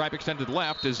 Stripe extended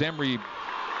left as Emery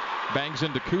bangs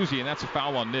into Kuzi, and that's a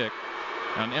foul on Nick.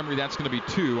 On Emery, that's going to be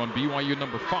 2 on BYU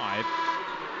number 5.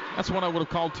 That's one I would have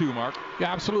called 2, Mark.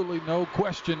 Yeah, absolutely. No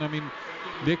question. I mean,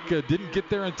 Nick didn't get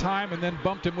there in time and then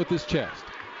bumped him with his chest.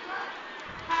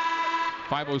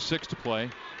 5:06 to play.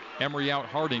 Emery out,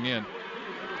 Harding in.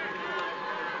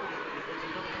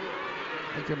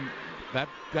 I think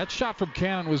that shot from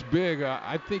Cannon was big.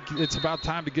 I think it's about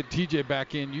time to get TJ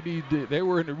back in. They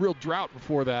were in a real drought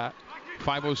before that.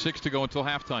 5:06 to go until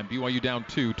halftime. BYU down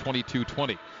 2,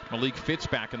 22-20. Malik Fitz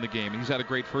back in the game. He's had a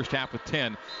great first half with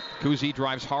 10. Kuzi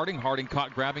drives Harding. Harding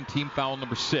caught grabbing, team foul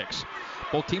number 6.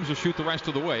 Both teams will shoot the rest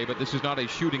of the way, but this is not a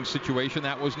shooting situation.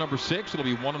 That was number 6. It'll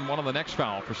be 1-1 on the next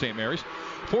foul for St. Mary's.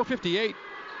 4:58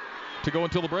 to go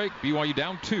until the break. BYU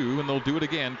down 2, and they'll do it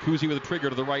again. Kuzi with a trigger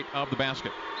to the right of the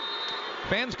basket.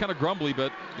 Fans kind of grumbly,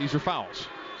 but these are fouls.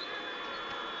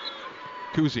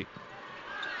 Kuzi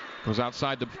goes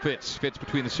outside to Fitz. Fitz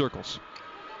between the circles.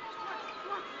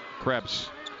 Krebs,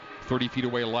 30 feet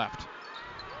away left.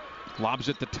 Lobs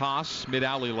it to Toss,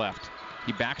 mid-alley left.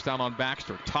 He backs down on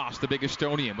Baxter. Toss, the big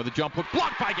Estonian, with a jump hook.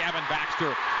 Blocked by Gavin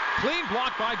Baxter. Clean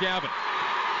block by Gavin.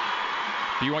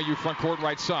 BYU front court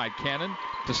right side. Cannon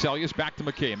to Sellius, back to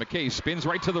McKay. McKay spins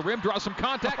right to the rim, draws some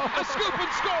contact. A scoop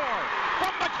and score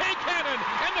from McKay Cannon.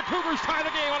 And the Cougars tie the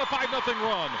game on a 5-0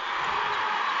 run.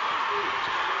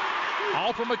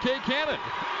 All from McKay Cannon.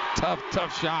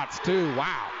 Tough shots, too.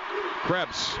 Wow.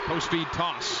 Krebs, post feed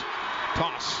toss.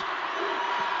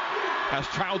 Has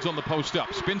Childs on the post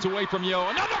up. Spins away from Yo.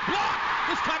 Another block!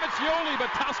 This time it's Yoli, but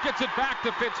Toss gets it back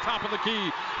to Fitz, top of the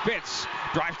key. Fitz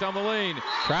drives down the lane.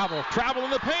 Travel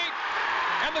in the paint.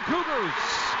 And the Cougars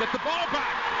get the ball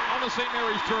back on the St.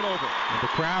 Mary's turnover. And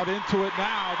the crowd into it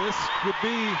now. This would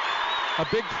be a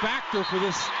big factor for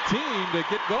this team to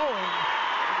get going.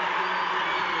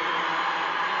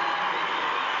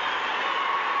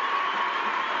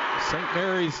 St.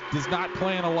 Mary's does not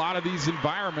play in a lot of these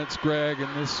environments, Greg,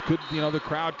 and this could, the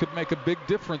crowd could make a big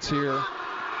difference here.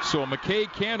 So a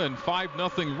McKay Cannon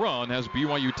 5-0 run has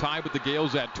BYU tied with the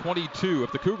Gales at 22.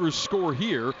 If the Cougars score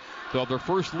here, they'll have their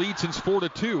first lead since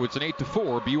 4-2. It's an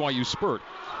 8-4 BYU spurt.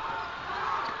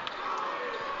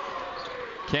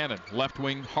 Cannon, left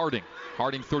wing, Harding.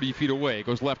 Harding 30 feet away,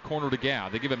 goes left corner to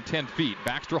Gav. They give him 10 feet.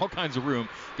 Baxter, all kinds of room.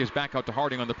 Gives back out to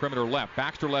Harding on the perimeter left.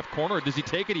 Baxter left corner. Does he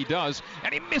take it? He does.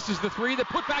 And he misses the three. The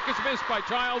putback is missed by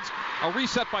Childs. A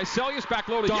reset by Seljaas. Back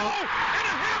low to Yo. And a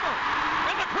hammer.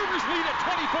 And the Cougars lead at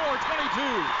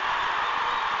 24-22.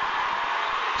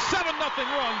 7-0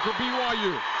 run for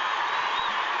BYU.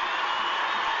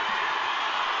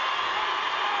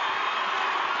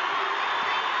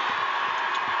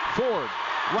 Ford,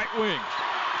 right wing.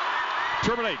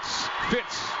 Terminates,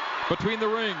 fits between the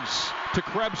rings to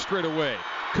Krebs straight away.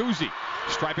 Kuzi,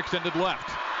 stripe extended left.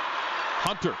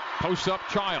 Hunter, posts up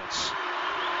Childs.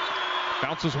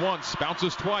 Bounces once,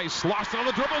 bounces twice, lost it on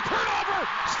the dribble, turnover!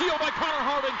 Steal by Connor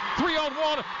Harding,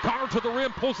 3-on-1. Connor to the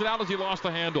rim, pulls it out as he lost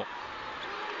the handle.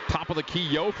 Top of the key,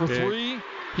 Yo for three.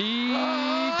 He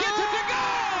gets it to go!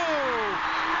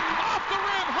 Off the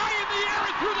rim, high in the air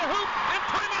and through the hoop, and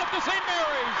timeout to St.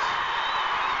 Mary's.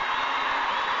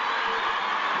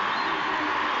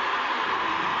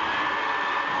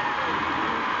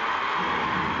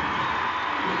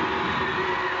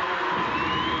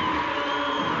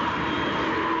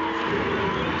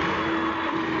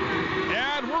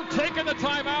 Taking the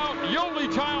timeout,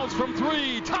 Yoli Childs from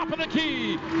three, top of the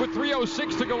key, with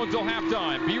 3:06 to go until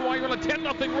halftime. BYU on a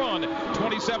 10-0 run,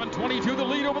 27-22 the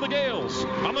lead over the Gales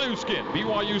on the new skin,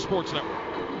 BYU Sports Network.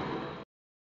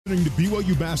 Listening to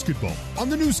BYU basketball on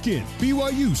the new skin,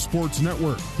 BYU Sports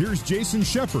Network. Here's Jason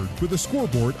Shepard with a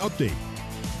scoreboard update.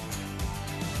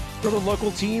 For the local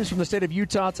teams from the state of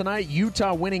Utah tonight,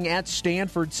 Utah winning at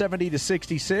Stanford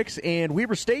 70-66, and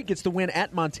Weber State gets the win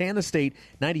at Montana State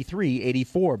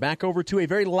 93-84. Back over to a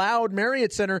very loud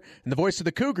Marriott Center and the voice of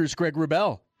the Cougars, Greg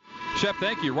Wrubell. Shep,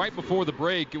 thank you. Right before the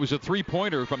break, it was a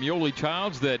three-pointer from Yoli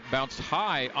Childs that bounced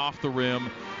high off the rim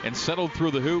and settled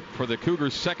through the hoop for the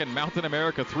Cougars' second Mountain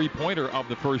America three-pointer of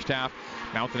the first half.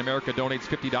 Mountain America donates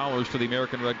 $50 to the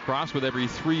American Red Cross with every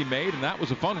three made, and that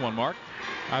was a fun one, Mark.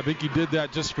 I think he did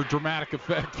that just for dramatic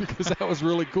effect because that was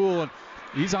really cool. And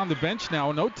he's on the bench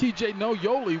now. No TJ, no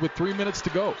Yoli with 3 minutes to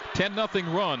go.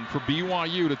 10-0 run for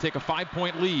BYU to take a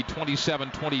 5-point lead,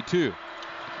 27-22.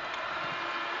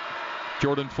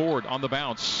 Jordan Ford on the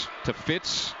bounce to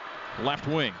Fitz, left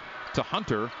wing, to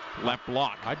Hunter, left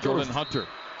block. Jordan Hunter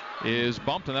is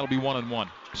bumped, and that'll be 1-1.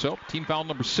 So, team foul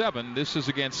number 7. This is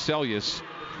against Seljaas.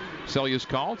 Seljaas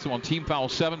called, so on team foul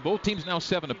 7. Both teams now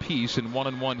 7 apiece, and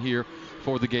 1-1 here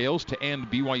for the Gales to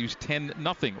end BYU's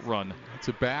 10-0 run. It's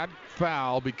a bad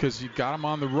foul because you got them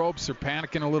on the ropes. They're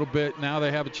panicking a little bit. Now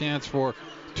they have a chance for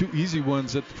 2 easy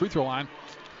ones at the free throw line.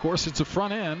 Of course, it's a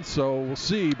front end, so we'll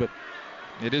see, but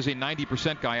it is a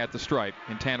 90% guy at the stripe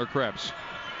in Tanner Krebs.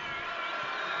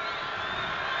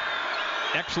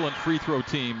 Excellent free throw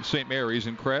team, St. Mary's,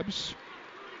 and Krebs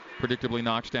predictably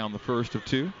knocks down the first of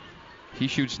 2. He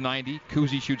shoots 90.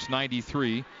 Kuzi shoots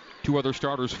 93. 2 other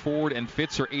starters, Ford and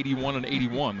Fitz, are 81 and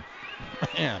 81.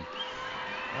 Man,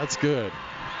 that's good.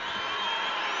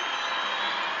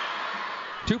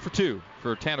 2 for 2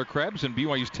 for Tanner Krebs, and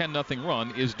BYU's 10-0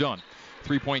 run is done.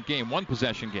 3-point game, 1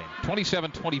 possession game.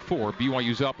 27-24.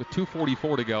 BYU's up with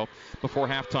 2:44 to go before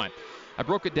halftime. I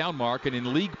broke it down, Mark, and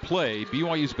in league play,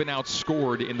 BYU's been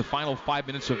outscored in the final 5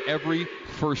 minutes of every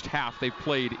first half they've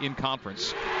played in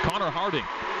conference. Connor Harding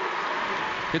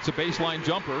hits a baseline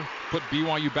jumper, put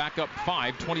BYU back up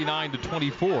 5,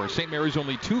 29-24. St. Mary's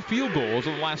only 2 field goals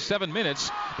in the last 7 minutes.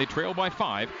 They trail by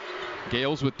 5.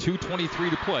 Gales with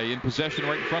 2:23 to play in possession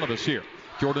right in front of us here.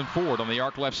 Jordan Ford on the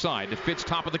arc left side. To Fitz,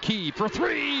 top of the key for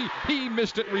 3. He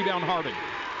missed it. Rebound Harding.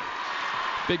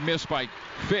 Big miss by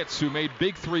Fitz, who made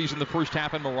big threes in the first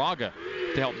half in Moraga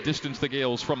to help distance the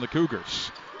Gales from the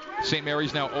Cougars. St.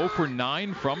 Mary's now 0 for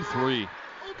 9 from 3.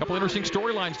 A couple interesting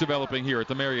storylines developing here at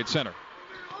the Marriott Center.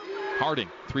 Harding,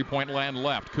 3-point land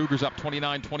left. Cougars up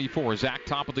 29-24. Zach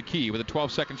top of the key with a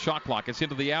 12-second shot clock. It's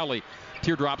into the alley.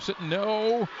 Teardrops it.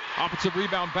 No. Offensive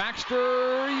rebound.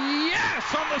 Baxter.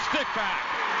 Yes, on the stick back.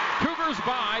 Cougars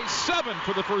by 7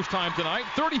 for the first time tonight.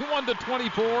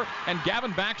 31-24. And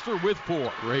Gavin Baxter with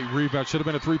 4. Great rebound. Should have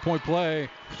been a 3-point play.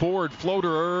 Ford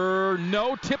floater.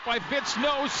 No. Tip by Fitz.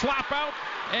 No. Slap out.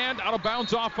 And out of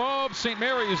bounds off of St.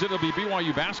 Mary's. It'll be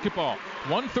BYU basketball.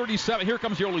 1:37. Here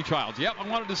comes Yoli Childs. Yep, I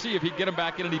wanted to see if he'd get him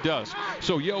back in, and he does.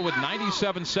 So Yo with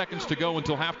 97 seconds to go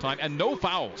until halftime, and no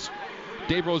fouls.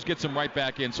 Dave Rose gets him right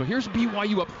back in. So here's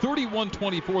BYU up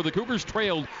 31-24. The Cougars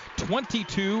trailed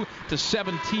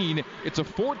 22-17. It's a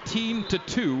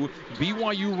 14-2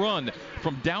 BYU run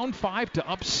from down 5 to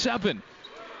up 7.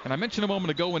 And I mentioned a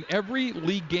moment ago, in every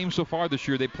league game so far this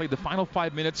year, they played the final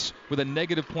 5 minutes with a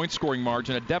negative point scoring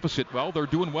margin, a deficit. Well, they're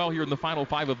doing well here in the final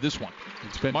 5 of this one.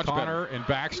 It's been much Connor better. And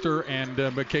Baxter and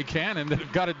McKay Cannon that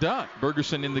have got it done.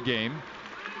 Bergerson in the game.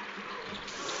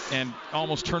 And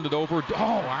almost turned it over. Oh,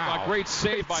 wow. A great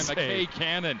save by McKay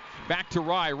Cannon. Back to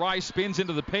Rye. Rye spins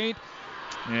into the paint.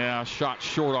 Yeah, shot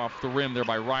short off the rim there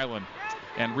by Ryland.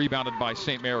 And rebounded by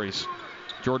St. Mary's.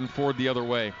 Jordan Ford the other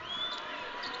way.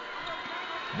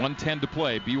 1:10 to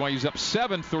play. BYU's up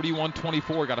 7,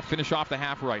 31-24. Got to finish off the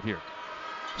half right here.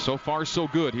 So far, so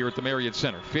good here at the Marriott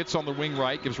Center. Fitz on the wing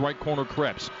right, gives right corner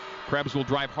Krebs. Krebs will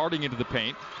drive Harding into the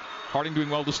paint. Harding doing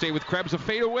well to stay with Krebs. A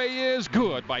fadeaway is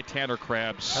good by Tanner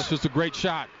Krebs. That's just a great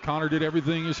shot. Connor did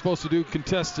everything you're supposed to do,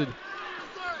 contested.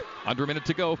 Under a minute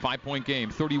to go, 5-point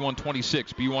game,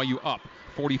 31-26. BYU up,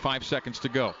 45 seconds to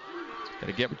go. Got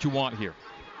to get what you want here.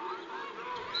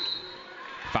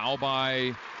 Foul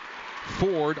by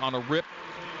Ford on a rip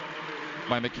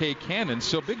by McKay Cannon.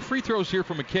 So big free throws here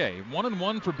for McKay.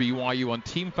 1-1 for BYU on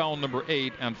team foul number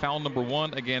 8 and foul number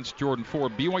 1 against Jordan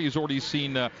Ford. BYU's already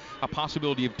seen a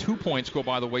possibility of 2 points go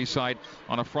by the wayside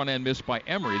on a front end miss by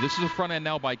Emery. This is a front end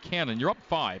now by Cannon. You're up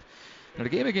 5. In a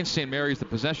game against St. Mary's, the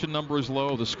possession number is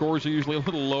low. The scores are usually a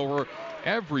little lower.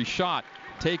 Every shot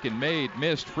taken, made,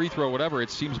 missed, free throw, whatever,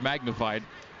 it seems magnified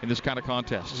in this kind of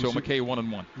contest. So McKay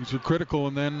 1-1. These are critical,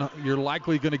 and then you're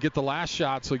likely going to get the last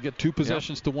shot, so you get 2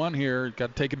 possessions to 1 here. Got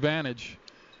to take advantage.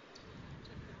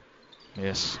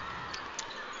 Yes.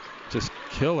 Just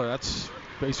killer. That's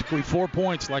basically 4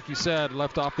 points, like you said,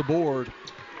 left off the board.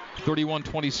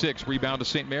 31-26, rebound to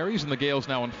St. Mary's, and the Gales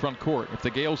now in front court. If the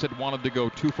Gales had wanted to go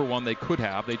 2 for 1, they could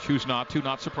have. They choose not to,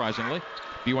 not surprisingly.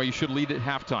 BYU should lead at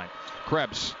halftime.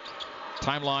 Krebs.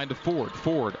 Timeline to Ford.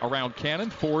 Ford around Cannon.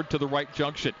 Ford to the right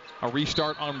junction. A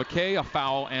restart on McKay. A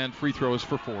foul and free throws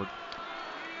for Ford.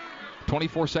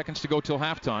 24 seconds to go till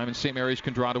halftime, and St. Mary's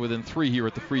can draw to within 3 here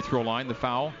at the free throw line. The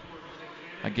foul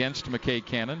against McKay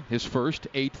Cannon. His first,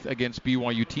 8th against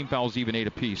BYU. Team fouls even 8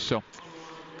 apiece. So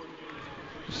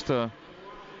just a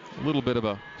little bit of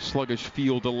a sluggish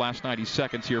field the last 90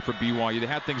 seconds here for BYU. They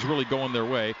had things really going their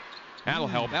way. That'll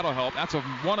help. That's a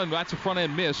front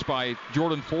end miss by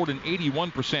Jordan Ford, an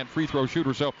 81% free throw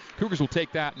shooter. So Cougars will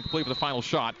take that and play for the final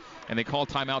shot, and they call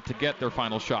timeout to get their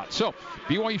final shot. So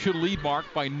BYU should lead Mark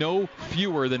by no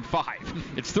fewer than 5.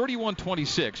 It's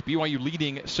 31-26. BYU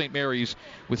leading St. Mary's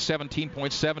with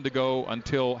 17.7 to go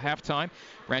until halftime.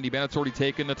 Randy Bennett's already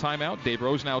taken the timeout. Dave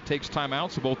Rose now takes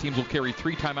timeout, so both teams will carry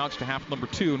 3 timeouts to half number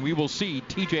 2, and we will see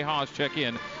TJ Haas check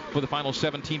in for the final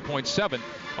 17.7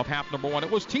 of half number 1. It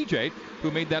was TJ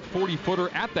who made that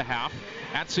 40-footer at the half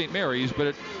at St. Mary's, but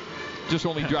it just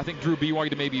only, I think, drew BYU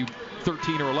to maybe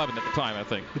 13 or 11 at the time, I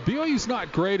think. The BYU's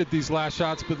not great at these last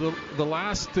shots, but the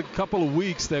last couple of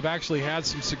weeks they've actually had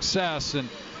some success, and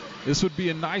this would be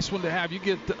a nice one to have. You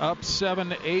get up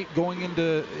 7-8 going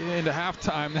into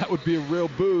halftime. That would be a real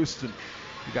boost. And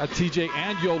you got TJ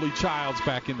and Yoli Childs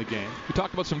back in the game. We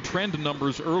talked about some trend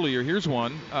numbers earlier. Here's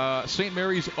one. St.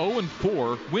 Mary's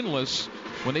 0-4 winless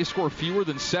when they score fewer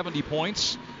than 70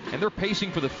 points, and they're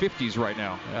pacing for the 50s right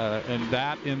now. And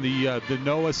that in the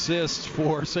no assists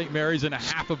for St. Mary's in a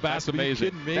half of basketball. That's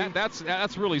amazing. Are you kidding me?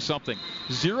 That's really something.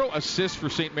 0 assists for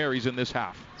St. Mary's in this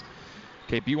half.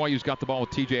 Okay, BYU's got the ball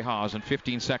with TJ Haas and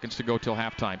 15 seconds to go till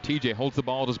halftime. TJ holds the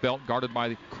ball at his belt, guarded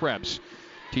by Krebs.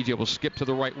 TJ will skip to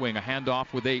the right wing. A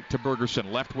handoff with 8 to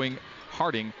Bergerson. Left wing,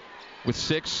 Harding with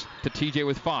 6 to TJ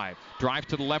with 5. Drive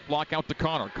to the left block out to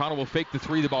Connor. Connor will fake the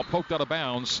 3. The ball poked out of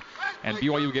bounds. And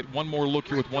BYU will get one more look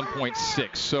here with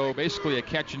 1.6. So basically a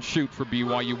catch and shoot for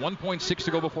BYU. 1.6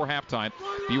 to go before halftime.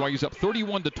 BYU's up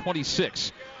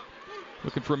 31-26.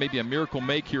 Looking for maybe a miracle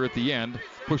make here at the end.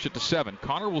 Push it to 7.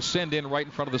 Connor will send in right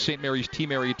in front of the St. Mary's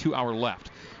team area, 2 hour left.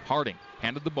 Harding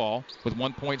handed the ball with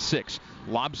 1.6.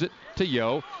 Lobs it to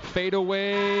Yo. Fade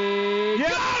away. Yeah.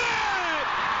 Got it!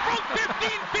 From 15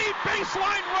 feet,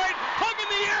 baseline right, hung in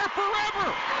the air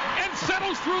forever, and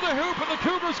settles through the hoop, and the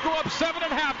Cougars go up 7 at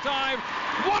halftime.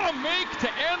 What a make to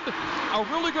end a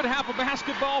really good half of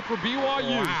basketball for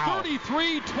BYU. Wow.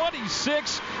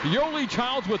 33-26. Yoli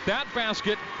Childs with that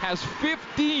basket has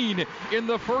 15 in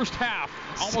the first half.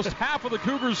 Almost half of the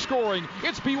Cougars scoring.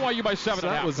 It's BYU by 7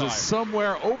 at halftime. That was a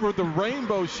somewhere over the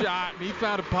rainbow shot, and he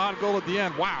found a pot goal at the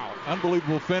end. Wow.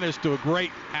 Unbelievable finish to a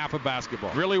great half of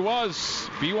basketball. Really was.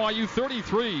 BYU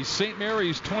 33, St.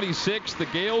 Mary's 26. The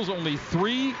Gales only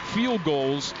 3 field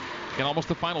goals in almost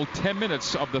the final 10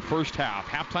 minutes of the first half.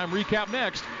 Halftime recap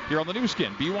next here on the new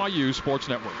skin, BYU Sports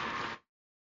Network.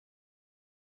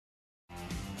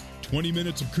 20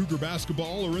 minutes of Cougar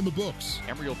basketball are in the books.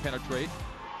 Emery will penetrate.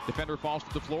 Defender falls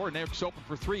to the floor. Nick's open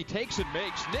for three. Takes and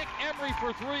makes. Nick Emery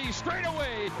for three. Straight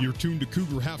away. You're tuned to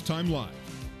Cougar Halftime Live.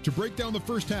 To break down the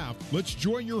first half, let's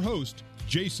join your host,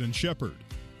 Jason Shepard.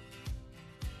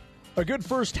 A good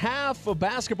first half of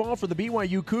basketball for the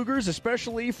BYU Cougars,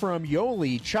 especially from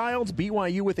Yoli Childs.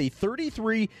 BYU with a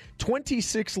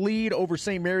 33-26 lead over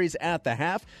St. Mary's at the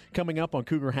half. Coming up on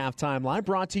Cougar Halftime Live,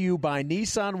 brought to you by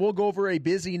Nissan. We'll go over a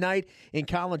busy night in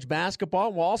college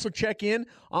basketball. We'll also check in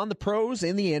on the pros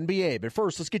in the NBA. But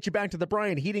first, let's get you back to the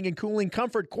Bryant Heating and Cooling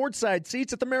Comfort courtside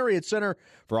seats at the Marriott Center.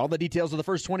 For all the details of the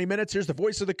first 20 minutes, here's the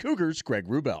voice of the Cougars, Greg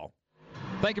Wrubell.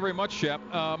 Thank you very much, Shep.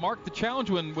 Mark, the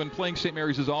challenge when playing St.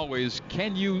 Mary's is always,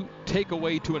 can you take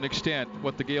away to an extent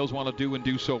what the Gales want to do and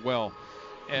do so well?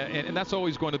 And that's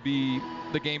always going to be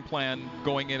the game plan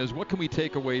going in, is what can we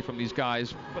take away from these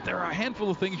guys? But there are a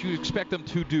handful of things you expect them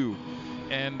to do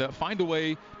and find a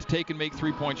way to take and make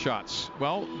three-point shots.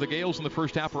 Well, the Gales in the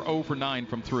first half are 0 for 9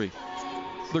 from three.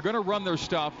 They're going to run their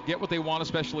stuff, get what they want,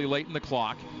 especially late in the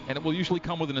clock, and it will usually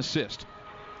come with an assist.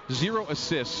 0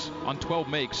 assists on 12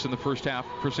 makes in the first half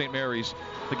for St. Mary's.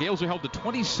 The Gales are held to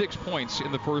 26 points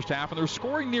in the first half, and they're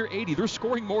scoring near 80. They're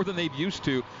scoring more than they've used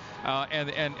to,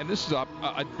 and this is a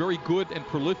very good and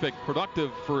prolific for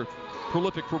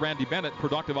Randy Bennett.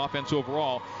 Productive offense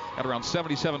overall at around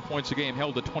 77 points a game,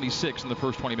 held to 26 in the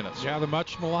first 20 minutes. Yeah, the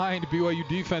much maligned BYU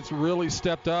defense really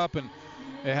stepped up, and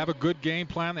they have a good game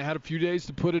plan. They had a few days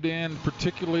to put it in,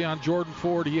 particularly on Jordan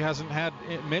Ford. He hasn't had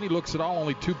many looks at all,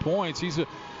 only 2 points. He's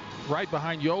right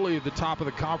behind Yoli at the top of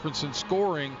the conference in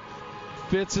scoring.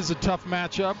 Fitz is a tough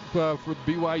matchup for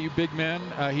BYU big men.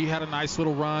 He had a nice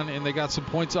little run, and they got some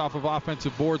points off of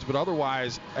offensive boards, but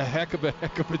otherwise a heck of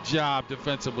a job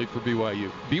defensively for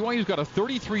BYU. BYU's got a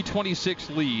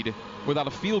 33-26 lead without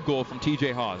a field goal from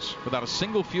TJ Haws, without a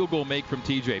single field goal make from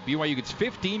TJ. BYU gets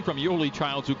 15 from Yoli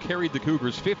Childs, who carried the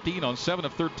Cougars, 15 on 7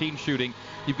 of 13 shooting.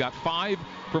 You've got 5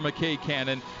 for McKay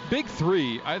Cannon. Big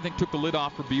three, I think, took the lid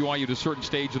off for BYU to a certain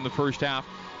stage in the first half.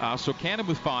 So Cannon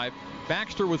with 5,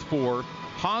 Baxter with 4,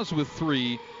 Haws with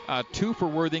 3, 2 for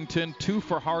Worthington, 2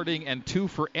 for Harding, and 2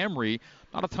 for Emery.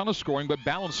 Not a ton of scoring, but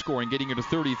balanced scoring, getting you to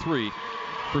 33.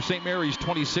 For St. Mary's,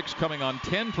 26 coming on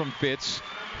 10 from Fitz,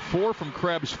 4 from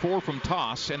Krebs, 4 from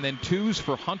Toss, and then 2s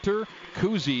for Hunter,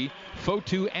 Kuzi,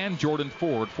 Fotu, and Jordan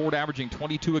Ford. Ford averaging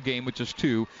 22 a game with just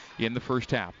 2 in the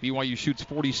first half. BYU shoots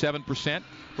 47%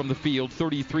 from the field,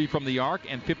 33 from the arc,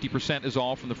 and 50% is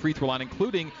all from the free throw line,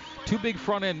 including 2 big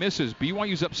front-end misses.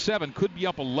 BYU's up 7, could be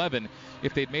up 11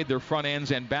 if they'd made their front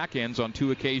ends and back ends on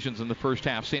 2 occasions in the first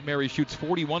half. St. Mary's shoots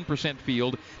 41%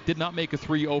 field, did not make a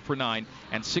 3, 0 for 9,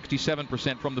 and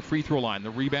 67% from the free throw line. The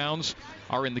rebounds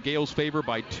are in the Gales' favor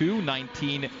by 2,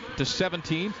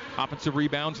 19-17. Offensive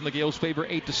rebounds in the Gales' favor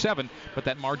 8-7, but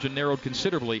that margin narrowed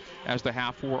considerably as the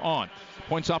half wore on.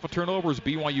 Points off of turnovers,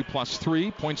 BYU plus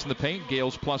 3. Points in the paint,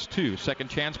 Gales plus 2. Second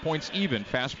chance points even.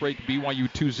 Fast break,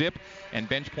 BYU 2-zip. And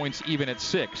bench points even at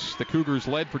 6. The Cougars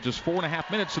led for just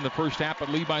 4.5 minutes in the first half, but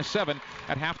lead by 7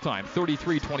 at halftime,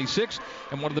 33-26.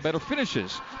 And one of the better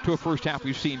finishes to a first half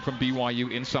we've seen from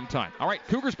BYU in some time. All right,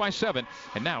 Cougars by 7.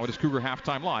 And now it is Cougar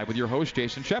Halftime Live with your host,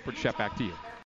 Jason Shepard. Shep, back to you.